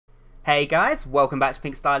Hey guys, welcome back to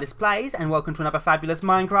Pinkstylistplays and welcome to another fabulous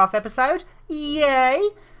Minecraft episode. Yay!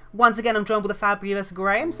 Once again I'm joined with the fabulous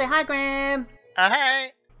Graham. Say hi, Graham! Hey!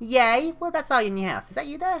 Yay! Whereabouts are you in your house? Is that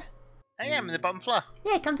you there? I am in the bottom floor.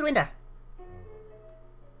 Yeah, come to the window.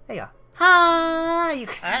 There you are. Hi! You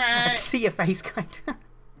can Hi. I can see your face kind of.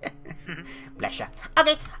 Bless you.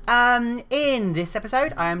 Okay, in this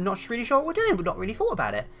episode I'm not really sure what we're doing. We've not really thought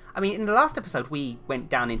about it. I mean, in the last episode we went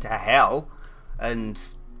down into hell and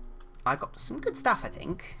I got some good stuff, I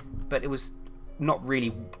think, but it was not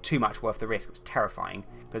really too much worth the risk. It was terrifying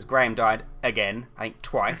because Graham died again, I think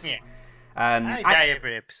twice. Yeah. I die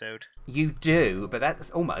every episode. You do, but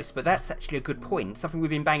that's actually a good point. Something we've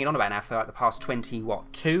been banging on about now for like the past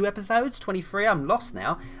 22 episodes, 23, I'm lost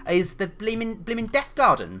now, is the blimmin' Death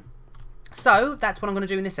Garden. So, that's what I'm going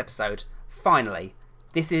to do in this episode. Finally.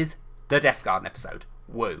 This is the Death Garden episode.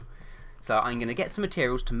 Woo. So I'm going to get some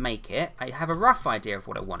materials to make it. I have a rough idea of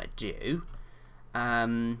what I want to do.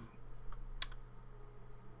 I'm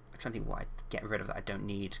trying to think what I get rid of that I don't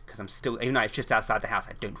need, because I'm still, even though it's just outside the house,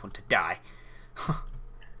 I don't want to die.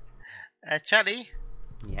 Charlie?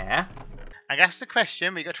 Yeah? I asked the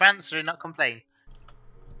question, we got to answer and not complain.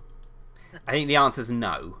 I think the answer's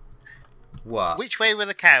no. What? Which way were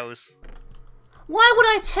the cows? Why would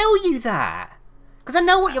I tell you that? Because I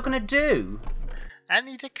know what you're going to do. I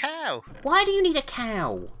need a cow. Why do you need a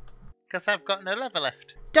cow? Because I've got no leather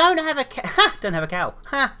left. Don't have a cow. Ha! Don't have a cow.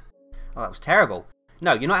 Ha! Oh, that was terrible.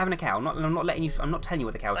 No, you're not having a cow. I'm not letting you. I'm not telling you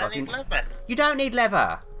what the cows are. I need leather. You don't need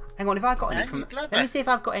leather. Hang on, if I got any I from. need leather. Let me see if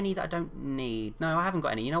I've got any that I don't need. No, I haven't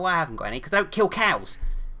got any. You know why I haven't got any? Because I don't kill cows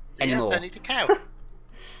anymore. Yes, I need a cow.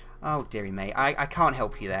 Oh, dearie me. I can't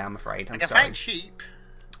help you there, I'm afraid. I'm I can sorry. find sheep.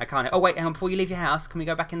 I can't. Oh, wait, hang on. Before you leave your house, can we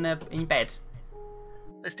go back in your bed?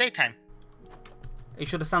 It's daytime. Are you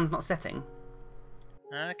sure the sun's not setting?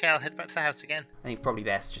 Okay, I'll head back to the house again. I think probably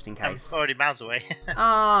best, just in case. I'm already miles away.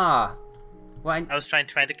 Ah. Well, I was trying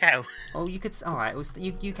to find a cow. Oh, you could. All right.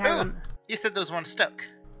 You carry on. You said there was one stuck.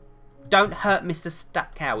 Don't hurt Mr.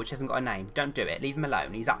 Stuck Cow, which hasn't got a name. Don't do it. Leave him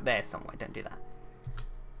alone. He's up there somewhere. Don't do that.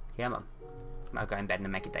 Yeah, Mum. I'll go in bed and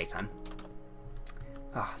make it daytime.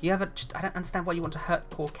 Oh, I don't understand why you want to hurt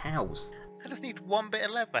poor cows. I just need one bit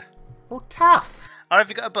of leather. Well, tough. Or have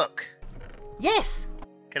you got a book? Yes.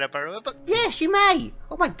 Can I borrow a book? Yes, you may.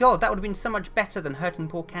 Oh my God, that would have been so much better than hurting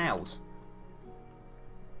poor cows.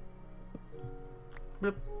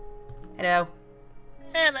 Bloop. Hello.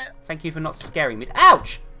 Hello. Thank you for not scaring me.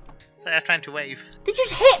 Ouch! Sorry, I'm trying to wave. Did you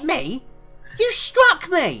hit me? You struck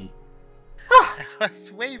me. Oh. I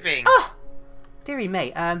was waving. Oh. Dearie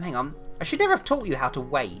me. Hang on. I should never have taught you how to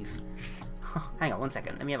wave. Hang on, 1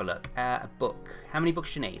 second. Let me have a look. A book. How many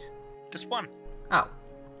books do you need? Just one. Oh.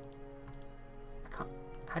 I can't.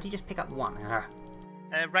 How do you just pick up one?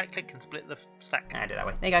 Right click and split the stack. I do it that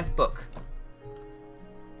way. There you go. Book.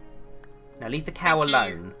 Now leave the cow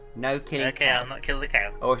alone. No killing Okay, cows. I'll not kill the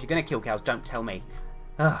cow. Or if you're going to kill cows, don't tell me.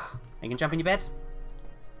 Ugh. You can jump in your bed?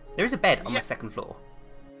 There is a bed on the second floor.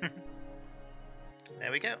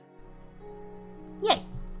 There we go. Yay!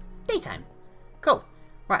 Daytime. Cool.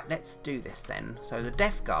 Right, let's do this then. So the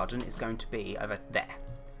Death Garden is going to be over there.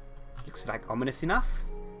 Looks like ominous enough.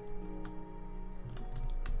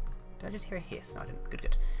 Did I just hear a hiss? No, I didn't. Good,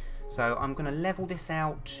 good. So I'm going to level this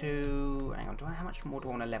out to... Hang on, how much more do I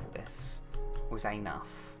want to level this? Or is that enough?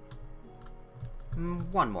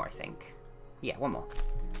 One more, I think. Yeah, one more.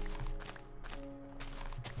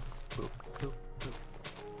 Ooh, ooh, ooh.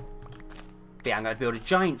 Yeah, I'm going to build a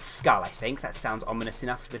giant skull, I think. That sounds ominous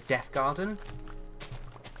enough for the Death Garden.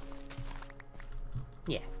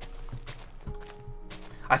 Yeah.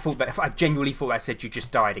 I genuinely thought I said you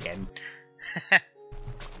just died again.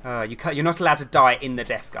 You're not allowed to die in the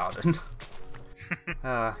Death Garden.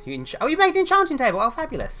 You made an enchanting table. Oh,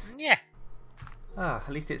 fabulous. Yeah. At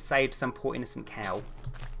least it saved some poor innocent cow.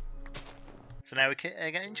 So now we can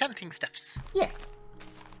get enchanting stuffs. Yeah.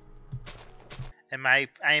 And my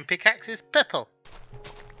iron pickaxe is purple.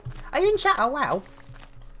 Are you enchant? Oh, wow.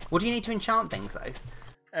 What do you need to enchant things, though?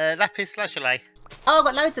 Lapis lazuli. Oh, I've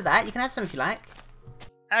got loads of that. You can have some if you like.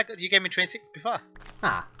 You gave me 26 before.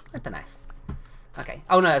 Ah, that's nice. Okay.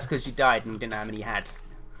 Oh, no, that's because you died and we didn't know how many you had.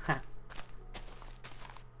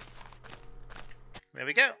 There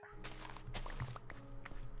we go.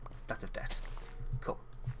 Lots of debt. Cool.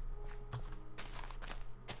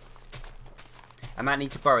 I might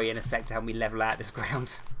need to borrow you in a sec to help me level out this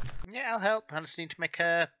ground. Yeah, I'll help. I just need to make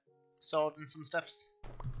a sword and some stuffs.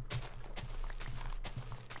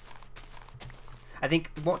 I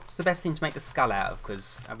think, what's the best thing to make the skull out of?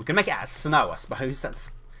 Because we can make it out of snow, I suppose.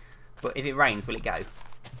 But if it rains, will it go?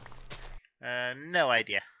 No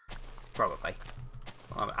idea. Probably.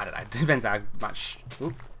 Well, I don't know. It depends how much...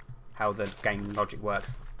 Ooh, how the game logic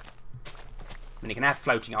works. I mean, you can have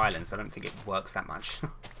floating islands, so I don't think it works that much.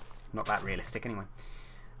 Not that realistic, anyway.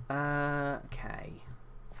 Okay.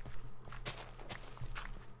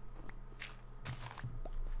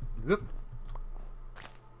 Whoop.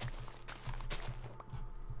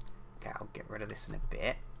 Okay, I'll get rid of this in a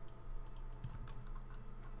bit.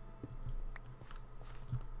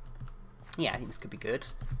 Yeah, I think this could be good.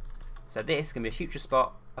 So this is going to be a future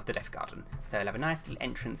spot of the Death Garden. So we'll have a nice little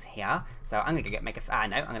entrance here. So I'm going to make a... Ah,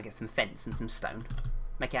 no, I'm going to get some fence and some stone.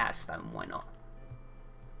 Make it out of stone, why not?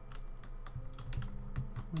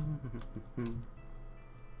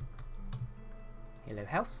 Hello,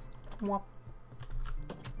 house. Wop.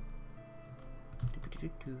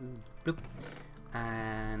 Bloop.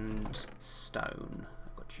 And stone.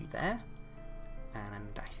 I've got you there.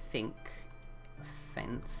 And I think a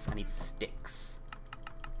fence. I need sticks.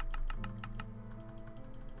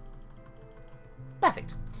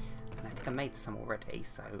 Perfect. And I think I made some already.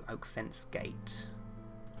 So oak fence gate.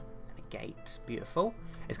 And a gate. Beautiful.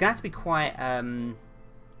 It's going to have to be quite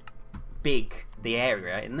big, the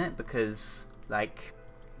area, isn't it? Because, like,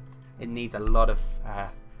 it needs a lot of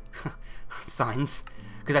signs.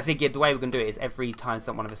 Because I think the way we're going to do it is every time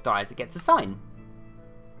one of us dies, it gets a sign. Do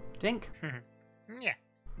you think? Yeah.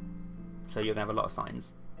 So you're going to have a lot of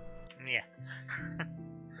signs. Yeah.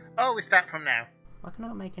 Oh, we start from now. Why can I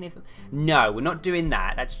not make any of them? No, we're not doing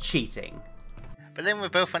that. That's cheating. But then we're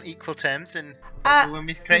both on equal terms, and when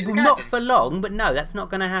we create the well, garden. not for long, but no, that's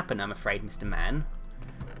not going to happen, I'm afraid, Mr. Man.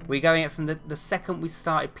 We're going it from the second we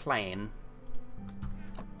started playing.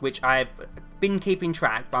 Which I've been keeping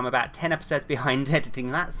track, but I'm about 10 episodes behind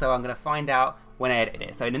editing that, so I'm going to find out when I edit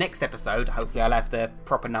it. So in the next episode, hopefully I'll have the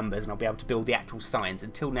proper numbers and I'll be able to build the actual signs.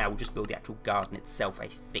 Until now, we'll just build the actual garden itself, I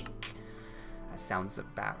think. That sounds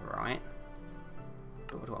about right.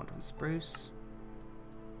 But what do I want on spruce?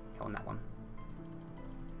 Yeah, on that one.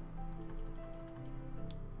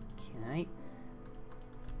 Okay.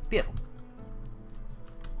 Beautiful.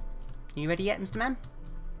 Are you ready yet, Mr. Man?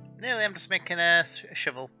 Nearly, I'm just making a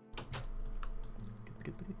shovel.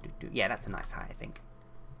 Yeah, that's a nice height, I think.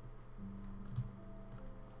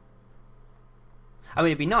 I mean,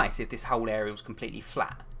 it'd be nice if this whole area was completely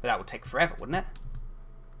flat, but that would take forever, wouldn't it?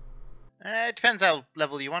 It depends how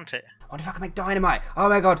level you want it. I wonder if I can make dynamite. Oh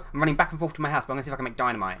my god, I'm running back and forth to my house, but I'm going to see if I can make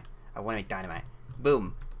dynamite. I want to make dynamite.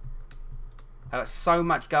 Boom. I got so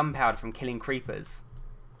much gunpowder from killing creepers.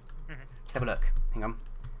 Let's have a look. Hang on.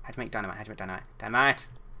 How to make dynamite? How to make dynamite? Dynamite!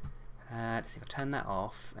 Let's see if I turn that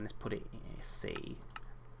off and let's put it in C.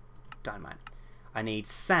 Dynamite. I need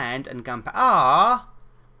sand and gunpowder. Ah!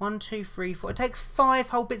 1, 2, 3, 4. It takes 5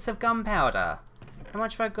 whole bits of gunpowder. How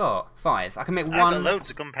much have I got? 5. I can make one. I've got loads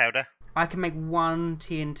of gunpowder. I can make 1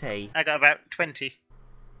 TNT. I got about 20.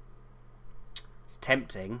 It's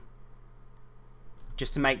tempting.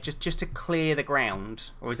 Just to make, just to clear the ground,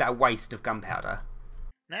 or is that a waste of gunpowder?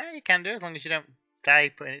 No, you can do as long as you don't die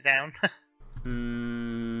putting it down.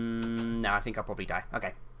 No, I think I'll probably die.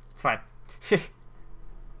 Okay, it's fine.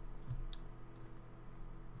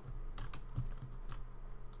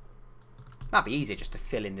 That'd be easier just to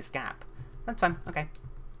fill in this gap. That's fine. Okay.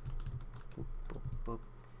 Boop, boop, boop.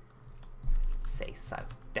 Let's see. So,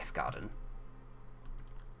 Death Garden.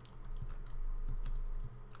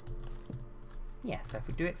 Yeah, so if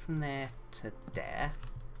we do it from there to there,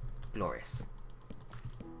 glorious.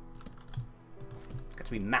 It's got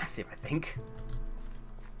to be massive, I think.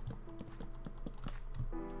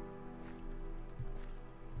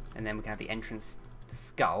 And then we can have the entrance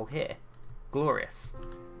skull here. Glorious.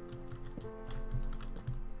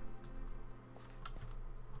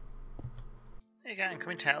 There you go, I'm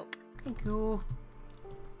coming to help. Thank you.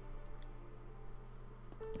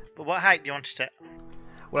 But what height do you want it at?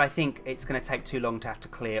 Well, I think it's going to take too long to have to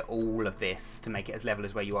clear all of this to make it as level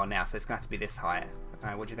as where you are now, so it's going to have to be this height.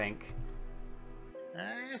 What do you think?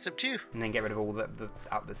 It's up to you. And then get rid of all the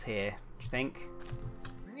up that's here. Do you think?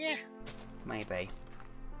 Yeah. Maybe.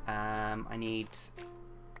 I need...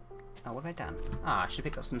 Oh, what have I done? Ah, I should have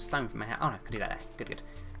picked up some stone from my house. Oh, no, I can do that there. Good, good.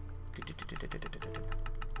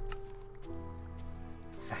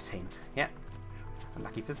 13. Yep.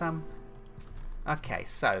 Unlucky for some. Okay,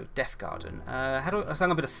 so, Death Garden. So I'm going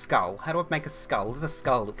to put a skull. How do I make a skull? What does a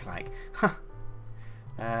skull look like? It's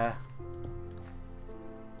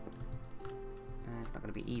not going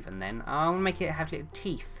to be even then. I want to make it have little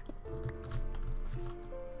teeth.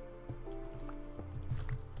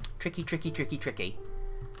 Tricky, tricky, tricky, tricky.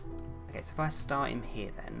 Okay, so if I start him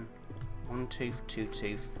here then. 1 tooth, 2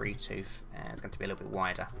 tooth, 3 tooth. It's going to be a little bit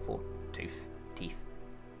wider. 4 tooth, teeth.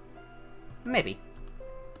 Maybe.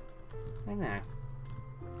 I don't know.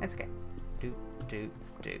 That's okay. Do.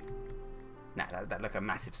 Nah, that look a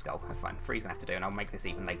massive skull. That's fine. 3's gonna have to do, and I'll make this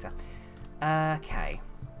even later. Okay.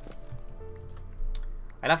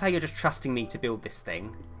 I love how you're just trusting me to build this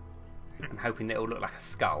thing. I'm hoping that it'll look like a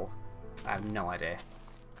skull. I have no idea.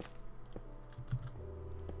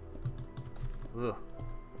 Ugh.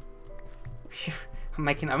 I'm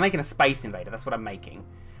making a space invader. That's what I'm making.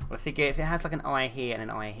 Well, I figure if it has like an eye here and an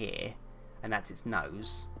eye here, and that's its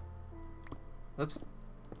nose. Oops.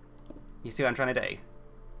 You see what I'm trying to do?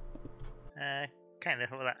 Kind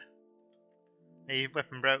of. What was that? Your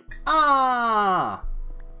weapon broke. Ah!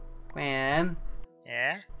 Graham.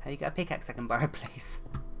 Yeah? Have you got a pickaxe I can borrow, please?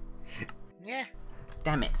 Yeah.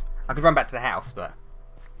 Damn it. I could run back to the house, but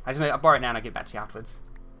I'll borrow it now and I'll give it back to you afterwards.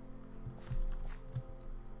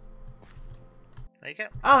 There you go.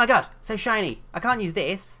 Oh my god, so shiny. I can't use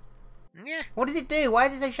this. Yeah. What does it do? Why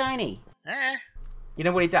is it so shiny? You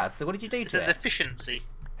know what it does, so what did you do It to it? says efficiency.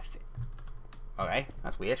 Okay,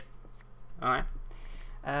 that's weird. Alright.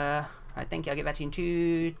 I think I'll get back to you in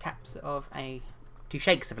 2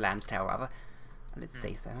 shakes of a lamb's tail, rather. Let's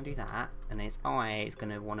see, so I'll do that. And then its eye is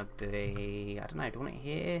going to want to be... I don't know, do I want it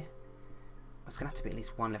here? It's going to have to be at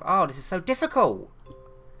least 1 level. Oh, this is so difficult!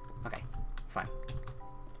 Okay, it's fine.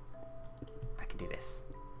 I can do this.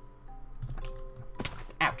 Okay.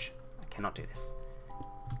 Ouch! I cannot do this.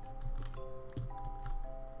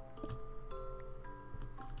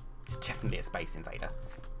 It's definitely a space invader.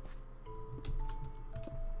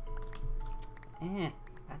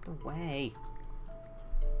 Out the way.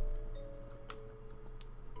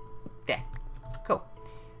 There. Cool.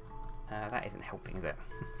 That isn't helping, is it?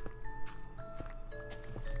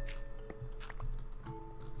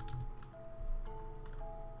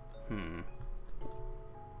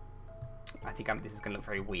 I think this is going to look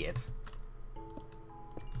very weird.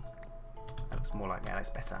 That looks more like, yeah, that's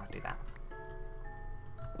better. I'll do that.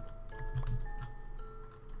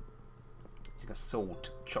 He's got a sword,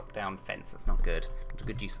 chop down fence. That's not good. Not a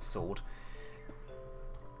good use of sword.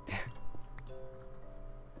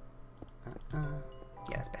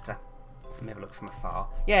 Yeah, that's better. Let me have a look from afar.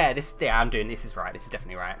 Yeah, I'm doing this is right. This is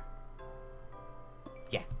definitely right.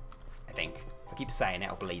 Yeah, I think. If I keep saying it,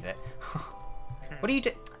 I'll believe it. What do you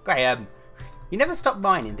do? Graham, you never stop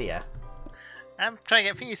mining, do you? I'm trying to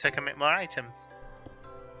get for you so I can make more items.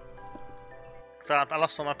 So I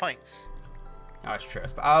lost all my points. Oh, it's true.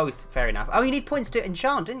 Oh, it's fair enough. Oh, you need points to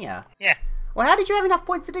enchant, didn't you? Yeah. Well, how did you have enough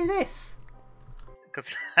points to do this?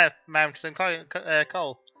 Because I mounted some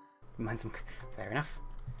coal. Mine some. Fair enough.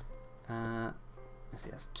 Let's see,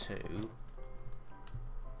 that's 2.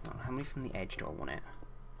 How many from the edge do I want it?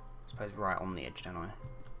 I suppose right on the edge, don't I?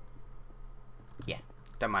 Yeah,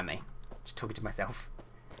 don't mind me. Just talking to myself.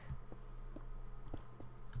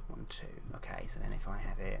 1, 2. Okay, so then if I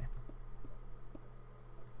have it.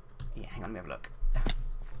 Yeah, hang on, let me have a look.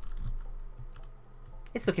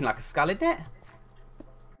 It's looking like a skull, isn't it?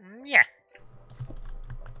 Yeah.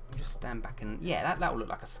 Just stand back and yeah, that will look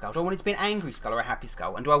like a skull. Do I want it to be an angry skull or a happy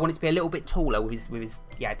skull? And do I want it to be a little bit taller with his?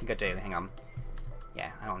 Yeah, I think I do. Hang on.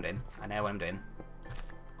 Yeah, I know what I'm doing. I know what I'm doing.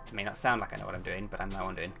 It may not sound like I know what I'm doing, but I know what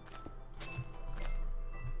I'm doing.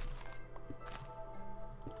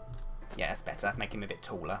 Yeah, that's better. Make him a bit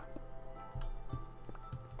taller.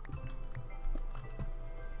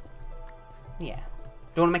 Yeah.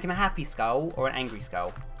 Do I want to make him a happy skull or an angry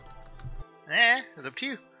skull? Yeah, it's up to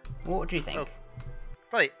you. What do you think? Oh.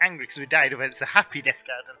 Probably angry because we died, but it's a happy death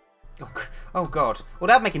garden. Oh god. Well,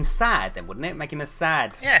 that'd make him sad then, wouldn't it? Make him a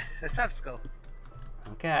sad... Yeah, a sad skull.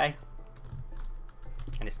 Okay.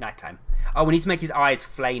 And it's nighttime. Oh, we need to make his eyes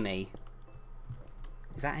flamey.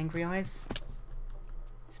 Is that angry eyes?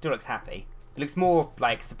 Still looks happy. It looks more,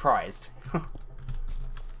 like, surprised.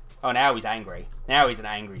 Oh, now he's angry. Now he's an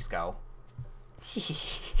angry skull.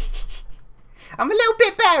 I'm a little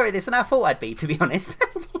bit better at this than I thought I'd be, to be honest.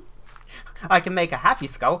 I can make a happy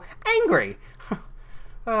skull angry.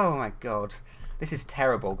 Oh my god. This is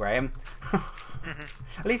terrible, Graham.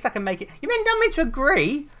 At least I can make it... You meant don't mean to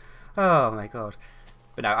agree? Oh my god.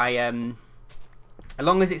 But no, as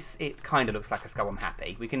long as it kind of looks like a skull, I'm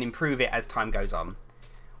happy. We can improve it as time goes on.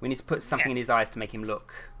 We need to put something in his eyes to make him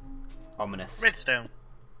look ominous. Redstone.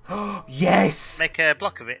 Yes! Make a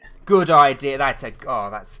block of it. Good idea.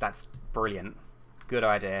 That's brilliant. Good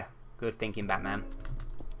idea. Good thinking, Batman.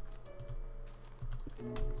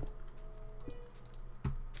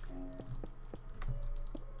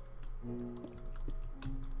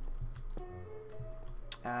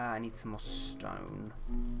 I need some more stone.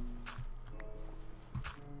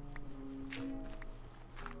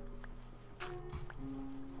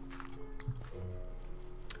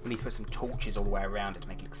 We need to put some torches all the way around it to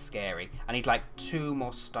make it look scary. I need like 2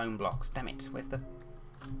 more stone blocks. Damn it. Where's the...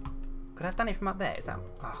 Could I have done it from up there? Is that...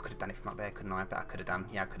 Oh, I could have done it from up there, couldn't I? But I could have done.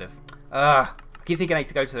 Yeah, I could have. I keep thinking I need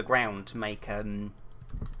to go to the ground to make a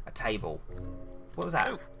table. What was that?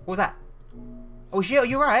 Oh. What was that? Oh shit, are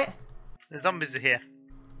you right? The zombies are here.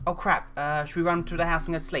 Oh crap. Should we run to the house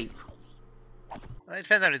and go to sleep? Well, it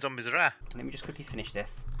depends how many zombies there are. Let me just quickly finish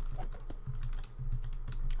this.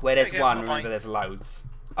 Where there's one, remember there's loads.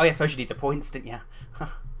 Oh yeah, I suppose you need the points, didn't you?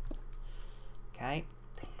 Okay.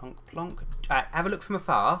 Plonk, plonk. Alright, have a look from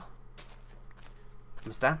afar.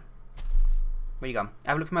 Mister? Where you gone?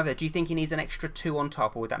 Have a look from over there. Do you think he needs an extra 2 on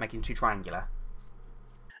top, or would that make him too triangular?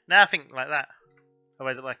 No, I think like that.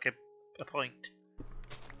 Otherwise it's like a point.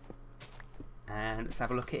 And let's have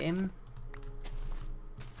a look at him.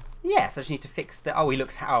 Yes, I just need to fix the... Oh, he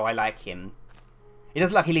looks... Oh, I like him. He does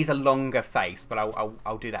look like he needs a longer face, but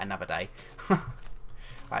I'll do that another day.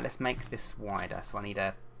 Right, let's make this wider. So I need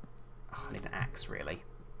a... Oh, I need an axe, really.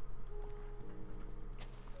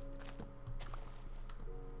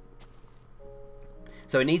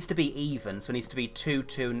 So it needs to be even. So it needs to be 2,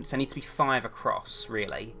 2... So it needs to be 5 across,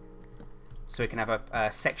 really. So we can have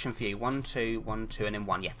a section for you. 1, 2, 1, 2, and then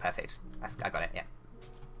 1. Yeah, perfect. I got it, yeah.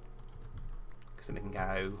 So we can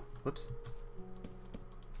go... Whoops.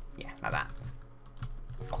 Yeah, like that.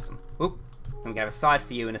 Awesome. Oop. And we can have a side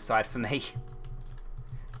for you and a side for me.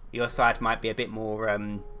 Your side might be a bit more...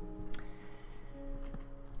 I'm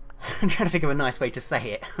trying to think of a nice way to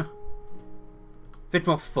say it. A bit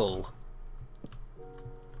more full.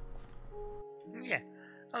 Yeah,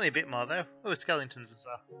 only a bit more though. Oh, skeletons as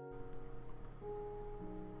well.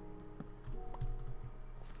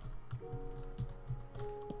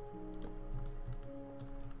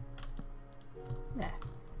 Yeah.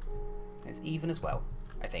 It's even as well,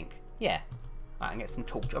 I think. Yeah. Right, I can get some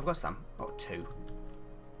torches. I've got some. Oh, 2.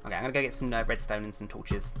 Okay, I'm going to go get some redstone and some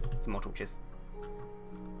torches. Some more torches.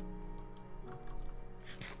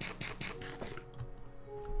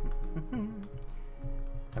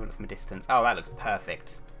 Let's have a look from a distance. Oh, that looks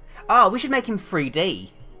perfect. Oh, we should make him 3D.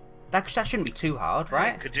 That shouldn't be too hard,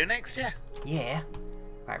 right? Could do next, yeah. Yeah.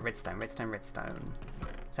 Right, redstone, redstone, redstone.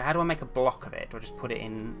 So how do I make a block of it? Do I just put it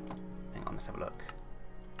in... Hang on, let's have a look.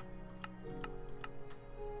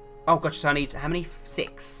 Oh, gosh, so I need... How many?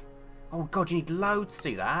 6. Oh, God, you need loads to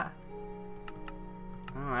do that.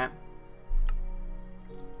 Alright.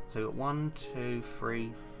 So we've got 1, 2,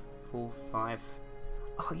 3, 4, 5...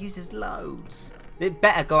 Oh, it uses loads. It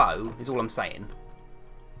better glow, is all I'm saying.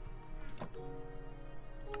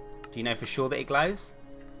 Do you know for sure that it glows?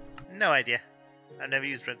 No idea. I've never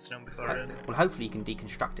used redstone before. Well, hopefully you can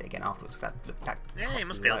deconstruct it again afterwards. That Yeah, you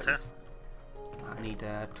must be able to. I need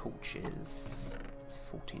torches. There's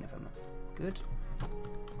 14 of them. That's good.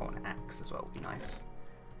 Oh, an axe as well would be nice.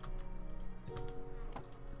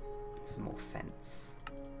 Some more fence.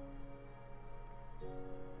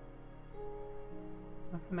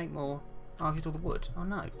 I can make more. Oh, I've used all the wood. Oh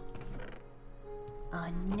no. Oh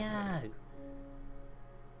no.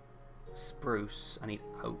 Spruce. I need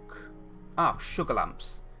oak. Oh, sugar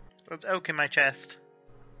lumps. There's oak in my chest.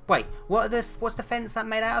 Wait, what's the fence that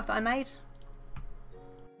made out of that I made?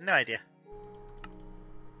 No idea.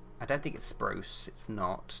 I don't think it's spruce. It's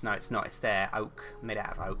not. No, it's not. It's there. Oak. Made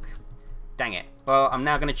out of oak. Dang it. Well, I'm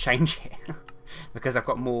now going to change it. Because I've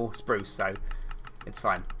got more spruce, so it's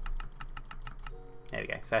fine. There we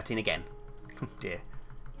go. 13 again. Oh dear.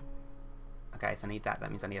 Okay, so I need that. That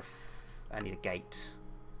means I need a gate.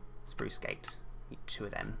 Spruce gate. Need 2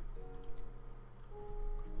 of them.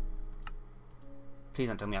 Please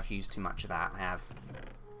don't tell me I've used too much of that. I have.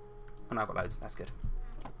 Oh no, I've got loads. That's good.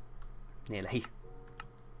 Nearly.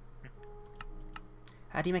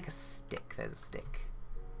 How do you make a stick? There's a stick.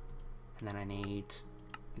 And then I need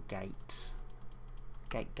a gate.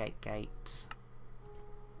 Gate.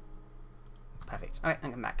 Perfect. Alright,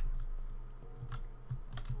 I'm coming back.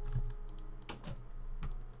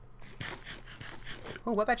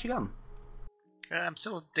 Oh, where about you gone? I'm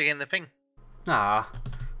still digging the thing. Ah.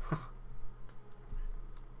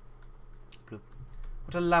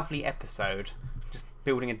 What a lovely episode. Just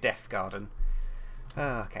building a death garden.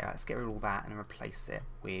 Oh, okay, right, let's get rid of all that and replace it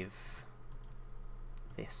with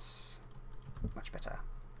this. Much better.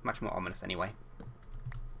 Much more ominous anyway.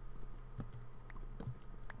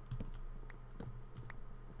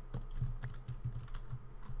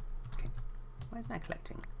 Okay. Why isn't that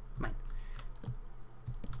collecting? Mine.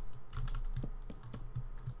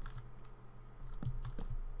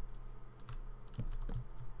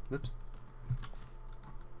 Whoops.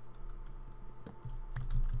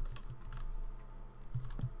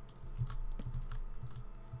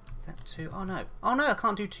 Is that 2. Oh no. Oh no, I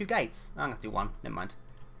can't do 2 gates. I'm going to do 1. Never mind.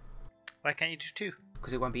 Why can't you do 2?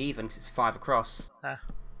 Because it won't be even, because it's 5 across. Ah.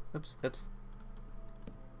 Oops, oops.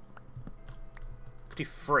 Could do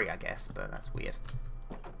 3, I guess, but that's weird.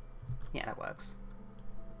 Yeah, that works.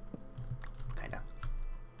 Kinda.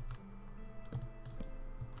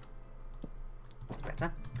 That's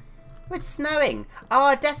better. Oh, it's snowing! Oh,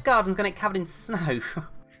 our Death Garden's going to get covered in snow.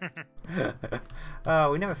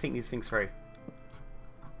 Oh, we never think these things through.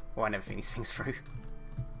 Well, I never think these things through.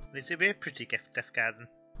 This would be a pretty Death Garden.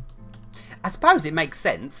 I suppose it makes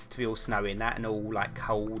sense to be all snowy and that, and all like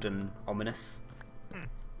cold and ominous.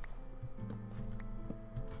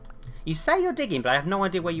 You say you're digging, but I have no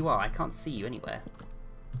idea where you are. I can't see you anywhere.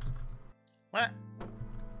 What?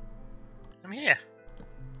 I'm here.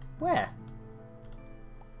 Where?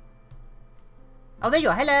 Oh, there you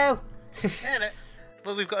are. Hello. Hello.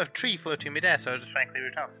 Well, we've got a tree floating midair, so I'll just try and clear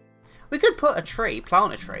it off. We could put a tree,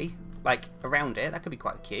 plant a tree, like around it. That could be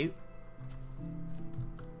quite cute.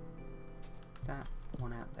 That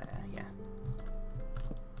one out there, yeah.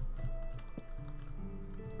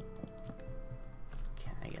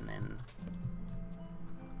 Okay, and then...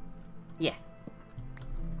 yeah.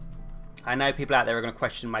 I know people out there are going to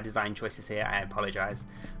question my design choices here. I apologise.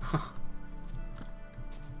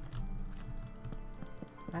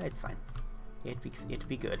 It's fine. It'd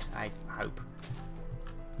be good, I hope.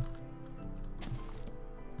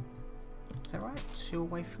 Is that right? 2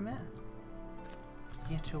 away from it?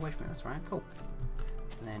 Yeah, 2 away from it, that's right, cool.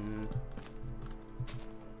 And then...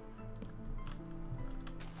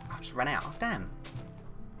 I've just run out, damn.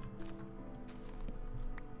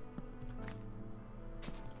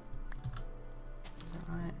 Is that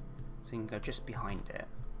right? So you can go just behind it.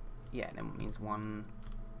 Yeah, then it means 1...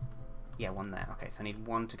 yeah, 1 there. Okay, so I need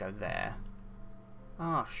 1 to go there.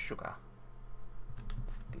 Ah, oh, sugar.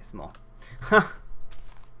 Get some more.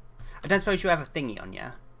 I don't suppose you have a thingy on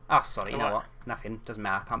you. Oh, sorry, you know what? Nothing. Doesn't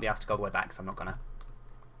matter. I can't be asked to go all the way back, so I'm not gonna.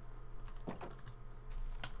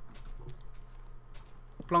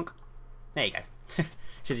 Plonk. There you go. Should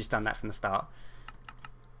have just done that from the start.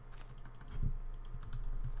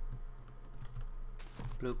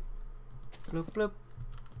 Bloop. Bloop, bloop.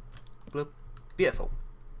 Bloop. Beautiful.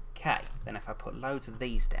 Okay, then if I put loads of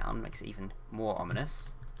these down, it makes it even more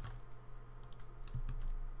ominous.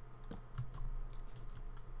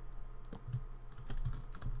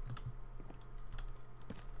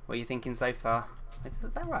 What are you thinking so far? Is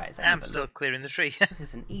that right? Is that I'm even? still clearing the tree. This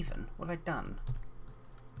isn't even. What have I done?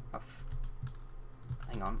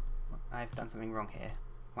 Hang on. I've done something wrong here.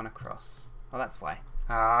 1 across. Oh, that's why.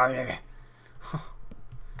 Ah, yeah.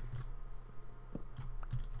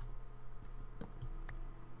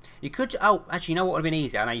 You could... oh, actually, you know what would have been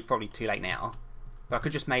easier? I know you're probably too late now. But I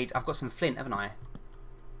could just made... I've got some flint, haven't I?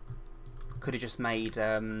 Could have just made...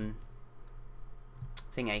 thingy.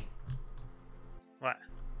 What?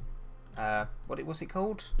 What's it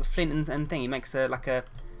called? The flint and thing. He makes like a...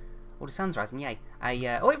 oh, the sun's rising, yay.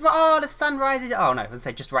 Oh, the sun rises... oh, no, I was going to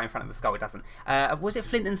say just right in front of the skull. It doesn't. Was it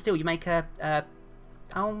flint and steel? You make a...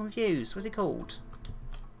 oh, I'm confused. What's it called?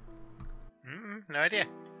 No idea.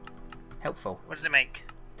 Helpful. What does it make?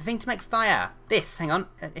 The thing to make fire. This, hang on.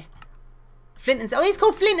 Flint and... oh, it's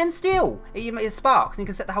called flint and steel. It sparks and you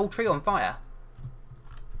can set the whole tree on fire.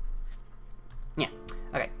 Yeah.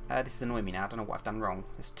 Okay, this is annoying me now. I don't know what I've done wrong.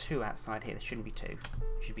 There's 2 outside here. There shouldn't be 2. It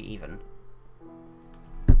should be even.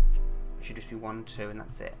 It should just be 1, 2, and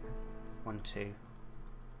that's it. 1, 2.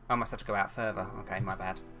 I must have to go out further. Okay, my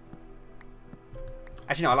bad.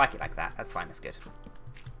 Actually, no, I like it like that. That's fine. That's good.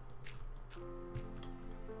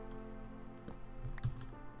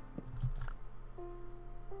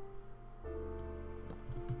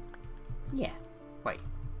 Yeah. Wait.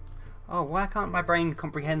 Oh, why can't my brain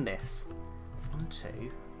comprehend this? 1, 2.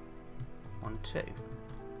 1, 2.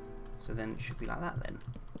 So then it should be like that then.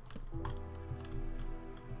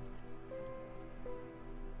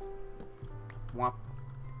 Whop.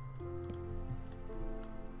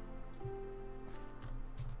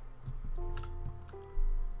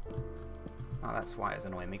 Oh, that's why it's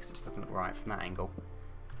annoying me, because it just doesn't look right from that angle.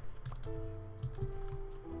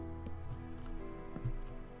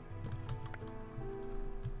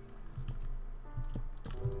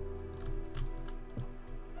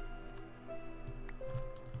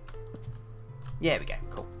 Yeah, we go.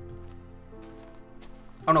 Cool.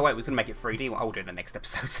 Oh no, wait, we was going to make it 3D. Well, I'll do it in the next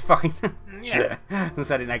episode. It's fine. Yeah. Since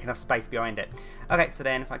I didn't make enough space behind it. Okay, so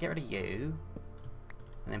then if I get rid of you,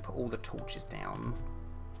 and then put all the torches down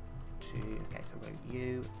to... okay, so we'll go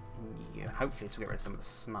you and you. And hopefully this will get rid of some of the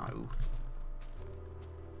snow.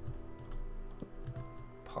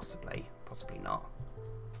 Possibly. Possibly not.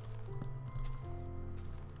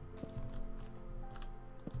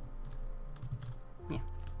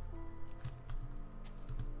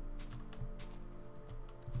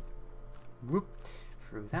 Whoop,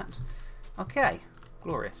 through that. Okay,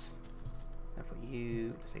 glorious. I'll put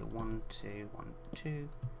you, let's see, 1, 2, 1, 2.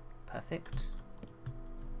 Perfect.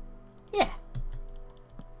 Yeah.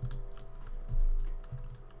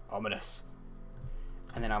 Ominous.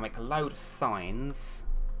 And then I'll make a load of signs,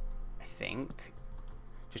 I think,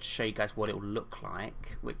 just to show you guys what it will look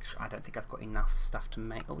like, which I don't think I've got enough stuff to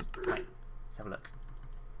make. Oh, wait, let's have a look.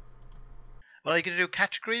 Well, you could do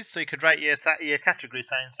categories, so you could write your category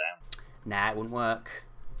signs down. Nah, it wouldn't work.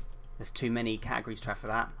 There's too many categories to have for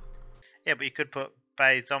that. Yeah, but you could put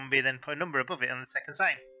by zombie, then put a number above it on the second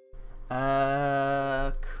sign.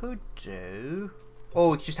 Could do.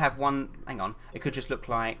 Or we could just have one. Hang on. It could just look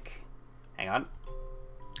like. Hang on.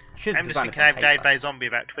 I'm just thinking I've died by zombie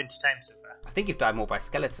about 20 times so far. I think you've died more by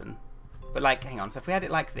skeleton. But like, hang on. So if we had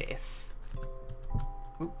it like this.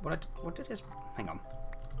 Ooh, what did it? Hang on.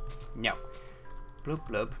 No. Blub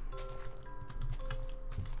blub.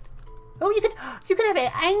 Oh, you can have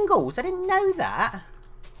it at angles. I didn't know that.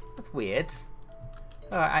 That's weird.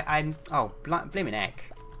 Oh, I'm blimmin'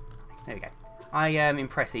 heck. There we go. I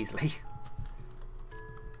impress easily.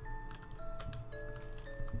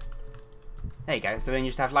 There you go. So then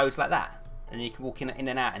you just have loads like that, and you can walk in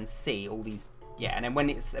and out and see all these. Yeah, and then when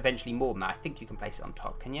it's eventually more than that, I think you can place it on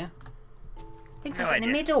top. Can you? I think place it in the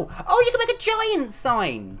middle. Oh, you can make a giant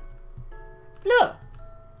sign. Look.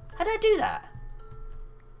 How did I do that?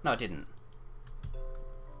 No, I didn't.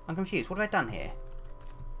 I'm confused. What have I done here?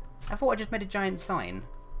 I thought I just made a giant sign.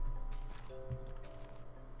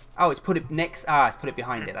 Oh, it's put it next. Ah, it's put it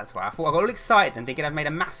behind it. That's why. I thought I got all excited and thinking I've made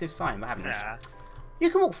a massive sign, but I haven't. Nah. You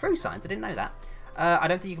can walk through signs. I didn't know that. I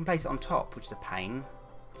don't think you can place it on top, which is a pain.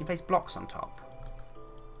 You can place blocks on top.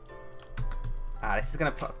 Ah, this is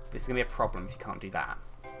gonna be a problem if you can't do that.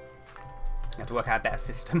 You have to work out a better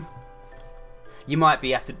system. You might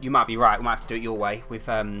be right. We might have to do it your way with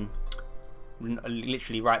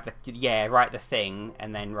literally write the thing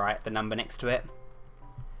and then write the number next to it.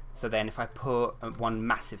 So then if I put one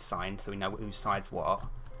massive sign, so we know whose side's what.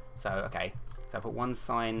 So okay, so I put one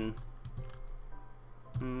sign.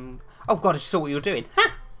 Oh god, I just saw what you were doing.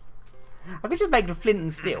 Ha! I could just make the flint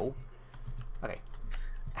and steel. Okay.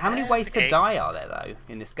 How many ways to die are there though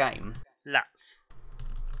in this game? Lots.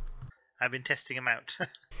 I've been testing them out.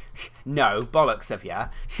 No, bollocks of ya.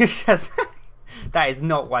 That is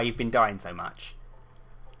not why you've been dying so much.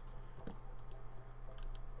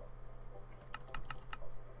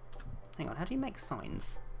 Hang on, how do you make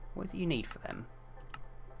signs? What is it you need for them?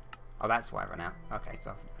 Oh, that's why I ran out. Okay,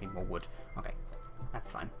 so I need more wood. Okay,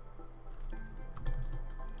 that's fine.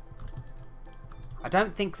 I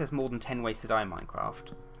don't think there's more than 10 ways to die in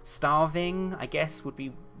Minecraft. Starving, I guess, would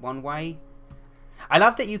be one way. I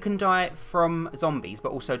love that you can die from zombies,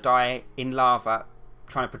 but also die in lava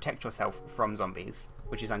trying to protect yourself from zombies,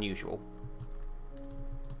 which is unusual.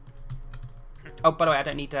 Oh, by the way, I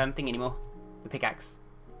don't need thing anymore. The pickaxe.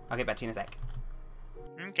 I'll get back to you in a sec.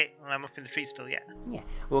 Okay, well, I'm up in the tree still, yeah. Yeah,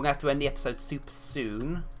 we're going to have to end the episode super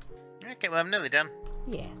soon. Okay, well, I'm nearly done.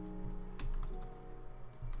 Yeah.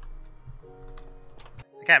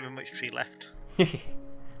 There can't be much tree left.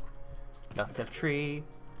 Lots of tree.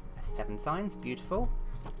 7 signs, beautiful.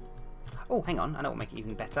 Oh, hang on, I know what will make it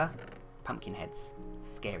even better. Pumpkin heads.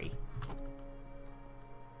 Scary.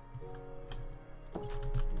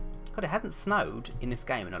 God, it hasn't snowed in this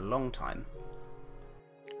game in a long time.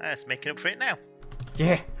 It's making up for it now.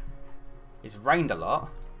 Yeah. It's rained a lot.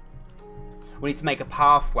 We need to make a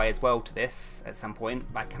pathway as well to this at some point,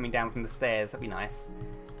 like coming down from the stairs. That'd be nice.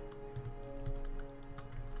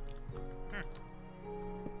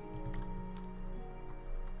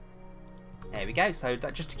 There we go. So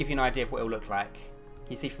just to give you an idea of what it'll look like. Can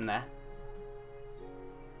you see from there?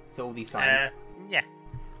 So all these signs. Yeah.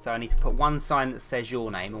 So I need to put one sign that says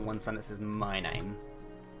your name and one sign that says my name.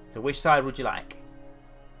 So which side would you like?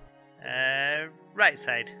 Right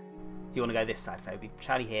side. So you want to go this side. So it'd be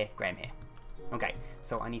Charlie here, Graham here. Okay.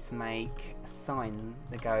 So I need to make a sign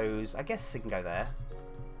that goes. I guess it can go there.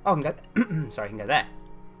 Oh, I can go. Sorry, I can go there.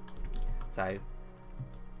 So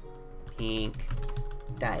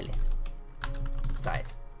Pinkstylists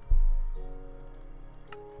side.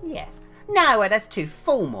 Yeah. No, that's too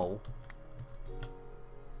formal.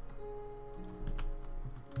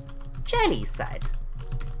 Jelly's side.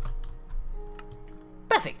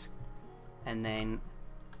 Perfect. And then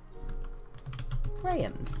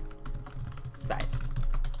Graham's side.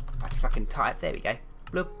 If I can type, there we go.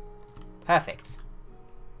 Bloop. Perfect.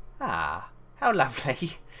 Ah, how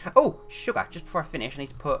lovely. Oh, sugar. Just before I finish, I need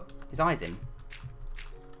to put his eyes in.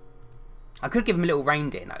 I could give him a little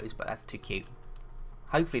reindeer nose, but that's too cute.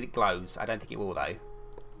 Hopefully it glows. I don't think it will, though.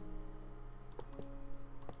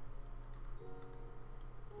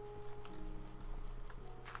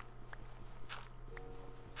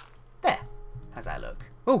 How's that look?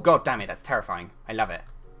 Oh, god damn it, that's terrifying. I love it.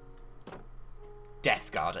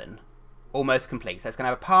 Death Garden. Almost complete. So it's going to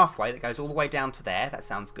have a pathway that goes all the way down to there. That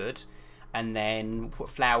sounds good. And then put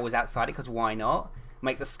flowers outside it, because why not?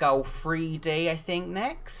 Make the skull 3D, I think,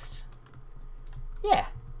 next. Yeah.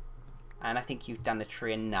 And I think you've done the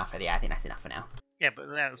tree enough. Yeah, I think that's enough for now. Yeah,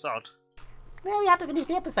 but that's odd. Well, we have to finish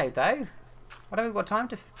the episode, though. I don't think we've got time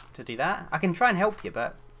to do that. I can try and help you,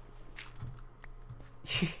 but...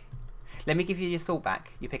 Let me give you your sword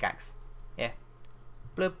back. Your pickaxe. Yeah.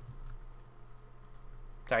 Bloop.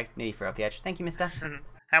 Sorry, nearly threw off the edge. Thank you, mister.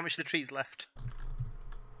 How much of the tree's left?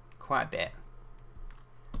 Quite a bit.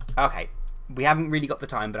 Okay. We haven't really got the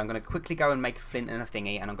time, but I'm going to quickly go and make a flint and a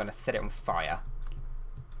thingy, and I'm going to set it on fire.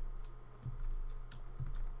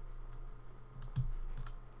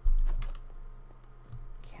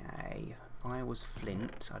 Okay. If I was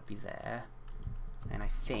flint, I'd be there. And I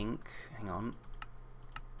think... Hang on.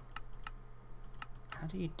 How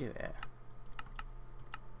do you do it?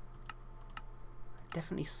 I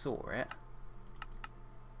definitely saw it.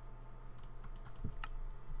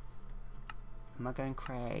 Am I going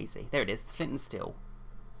crazy? There it is, flint and steel.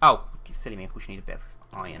 Oh, silly me, of course you need a bit of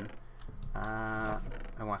iron. Oh,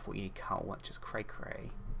 I thought you need coal. That's just cray cray.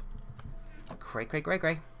 Cray cray cray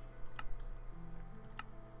cray.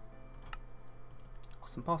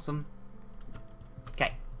 Awesome possum.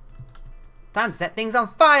 Okay. Time to set things on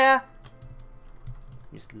fire!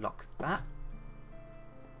 Just lock that.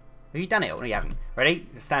 Have you done it or you haven't? Ready?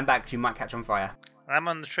 Just stand back because you might catch on fire. I'm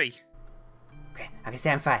on the tree. Okay, I can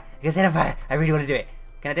set on fire. I can set on fire. I really want to do it.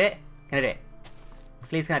 Can I do it? Can I do it?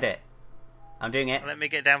 Please, can I do it? I'm doing it. Let me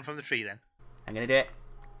get down from the tree then. I'm going to do it.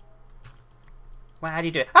 Well, how do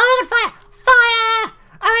you do it? Oh, fire! Fire!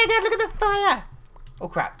 Oh my god, look at the fire! Oh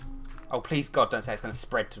crap. Oh, please God, don't say it's going to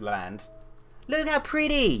spread to the land. Look how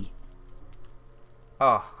pretty!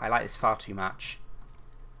 Oh, I like this far too much.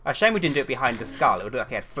 A shame we didn't do it behind the skull. It would look like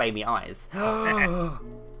he had flamey eyes.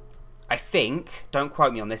 I think, don't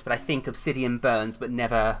quote me on this, but I think obsidian burns but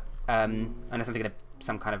never... I know I'm thinking of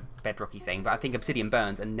some kind of bedrocky thing, but I think obsidian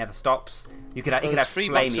burns and never stops. You could, he could have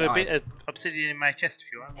flamey eyes. A bit of obsidian in my chest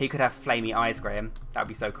if you want. He could have flamey eyes, Graham. That would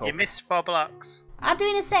be so cool. You missed 4 blocks. I'll do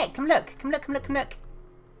it in a sec. Come look. Come look, come look, come look.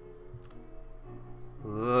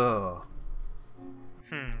 Ooh.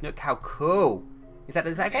 Look how cool. Is that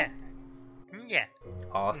okay? Yeah.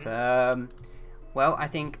 Awesome. Well, I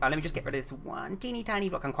think... let me just get rid of this one teeny tiny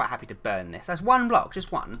block. I'm quite happy to burn this. That's one block,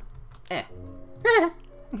 just one. Eh. I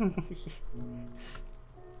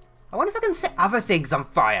wonder if I can set other things on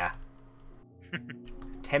fire.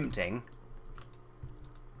 Tempting.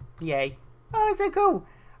 Yay. Oh, it's so cool.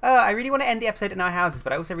 I really want to end the episode in our houses,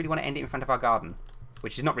 but I also really want to end it in front of our garden.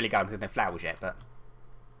 Which is not really a garden because there's no flowers yet, but...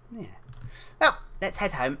 Yeah. Well, let's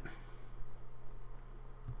head home.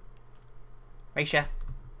 Raisha.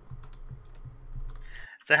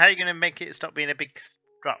 So how are you going to make it stop being a big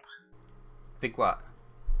drop? Big what?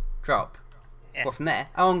 Drop? Yeah. What, from there?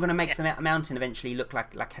 Oh, I'm going to make the mountain eventually look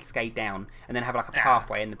like cascade down, and then have like a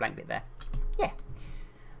pathway in the blank bit there. Yeah.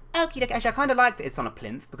 Okie dokie. Actually, I kind of like that it's on a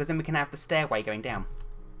plinth, because then we can have the stairway going down.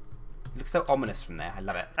 It looks so ominous from there. I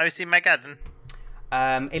love it. Have you seen my garden?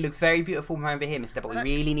 It looks very beautiful from over here, mister, but we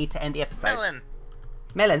really need to end the episode. Melon.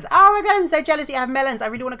 Melons. Oh my god, I'm so jealous you have melons. I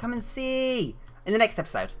really want to come and see. In the next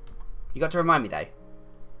episode. You got to remind me, though.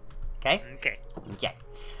 Okay? Okay. Okay.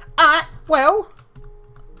 Alright, well...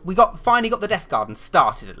 We finally got the Death Garden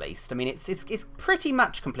started, at least. I mean, it's pretty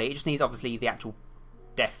much complete. It just needs, obviously, the actual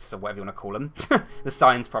deaths, or whatever you want to call them. The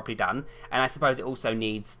sign's properly done. And I suppose it also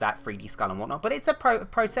needs that 3D skull and whatnot. But it's a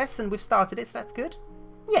process, and we've started it, so that's good.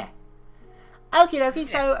 Yeah. Okie dokie,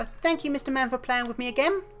 so thank you, Mr. Man, for playing with me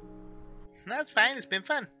again. That's fine, it's been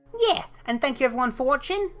fun. Yeah, and thank you everyone for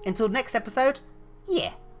watching. Until next episode,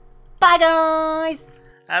 yeah. Bye, guys!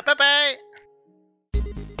 Bye-bye!